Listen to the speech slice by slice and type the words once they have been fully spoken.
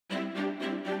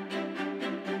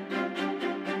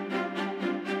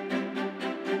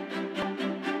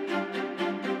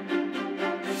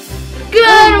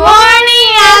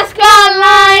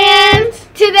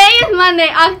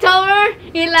Monday, October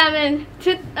 11,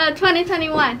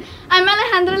 2021. I'm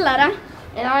Alejandra Lara.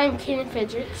 And I'm Kenan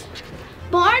Fidgets.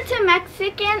 Born to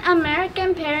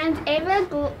Mexican-American parents,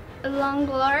 Ava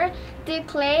Longlor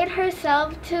declared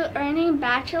herself to earning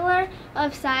Bachelor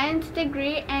of Science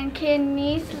degree in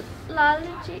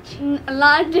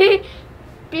kinesiology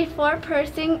before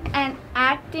pursuing an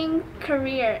acting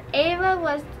career. Ava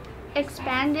was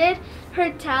expanded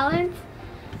her talents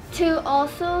to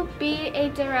also be a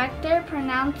director,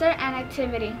 pronouncer, and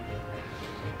activity.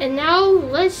 And now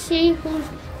let's see whose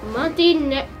monthly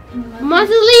netter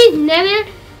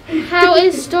how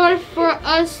it started for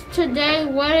us today.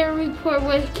 Weather report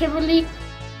with Kimberly.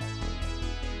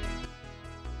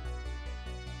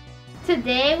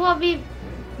 Today will be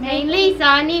mainly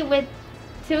sunny with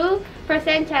 2%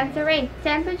 chance of rain.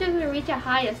 Temperatures will reach a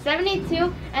high of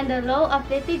 72 and a low of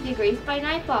 50 degrees by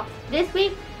nightfall. This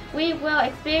week we will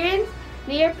experience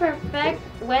near perfect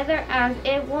weather as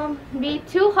it won't be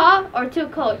too hot or too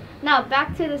cold. Now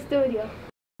back to the studio.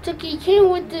 To continue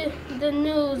with the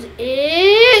news,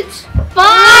 it's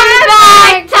Fun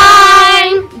fact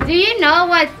time! Do you know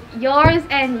what's yours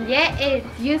and yet it's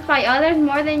used by others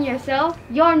more than yourself?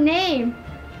 Your name.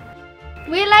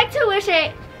 We'd like to wish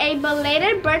a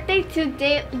belated birthday to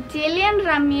Dillian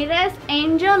Ramirez,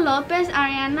 Angel Lopez,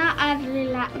 Ariana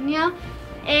Arlilaño,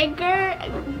 Edgar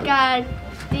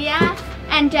Garcia,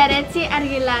 and Yaretsi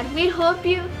Aguilar. We hope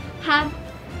you have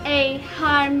a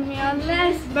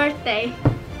harmonious birthday.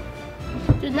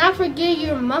 Do not forget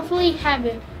your monthly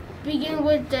habit. Begin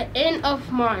with the end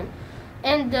of March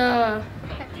and the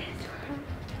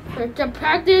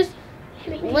practice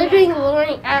living,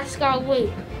 learning, ask God, wait.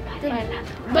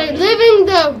 By living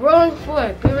the rolling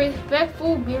forward, be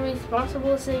respectful, be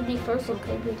responsible, safety first, and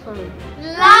keep it coming.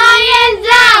 Lions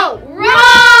out! Roar!